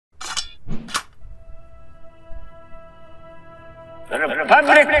The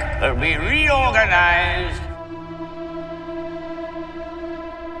Republic will be reorganized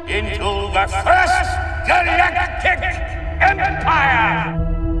into the First Galactic Empire!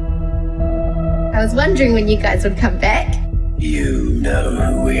 I was wondering when you guys would come back. You know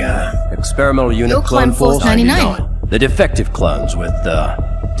who we are. Experimental unit Your clone force 99. The defective clones with,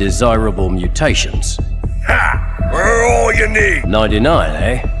 desirable mutations. Ha! We're all you need! 99,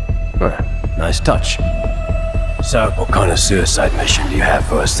 eh? Huh, nice touch. So, what kind of suicide mission do you have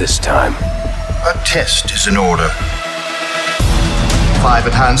for us this time? A test is in order. 5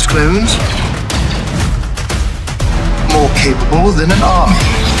 enhanced clones. More capable than an army.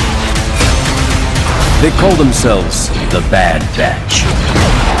 They call themselves the Bad Batch.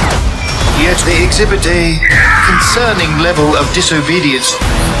 Yet they exhibit a concerning level of disobedience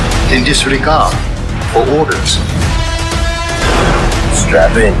and disregard for orders.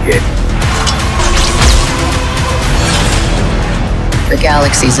 Strap in, kid. The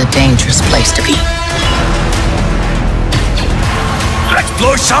galaxy's a dangerous place to be. Let's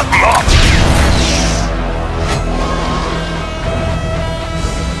blow something up!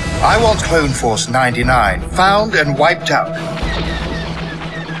 I want Clone Force 99 found and wiped out.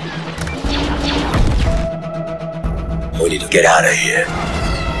 We need to get out of here.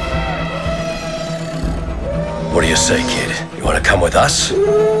 What do you say, kid? You want to come with us?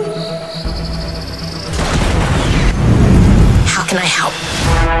 How can I help?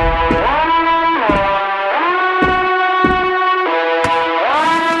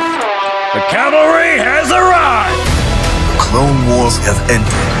 The cavalry has arrived! The Clone Wars have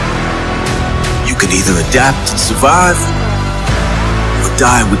ended. You can either adapt and survive, or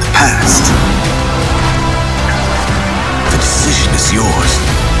die with the past. The decision is yours.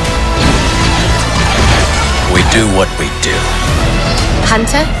 We do what we do.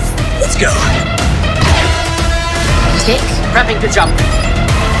 Hunter, Let's go. Tick, Prepping to jump.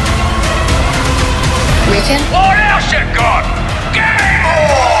 Reckon, What else you got? Game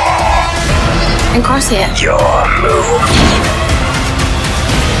on! and Crosshair. Your move.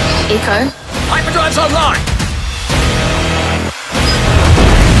 Echo, Hyperdrive's online!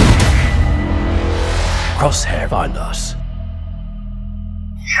 Crosshair find us.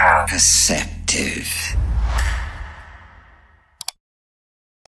 How perceptive.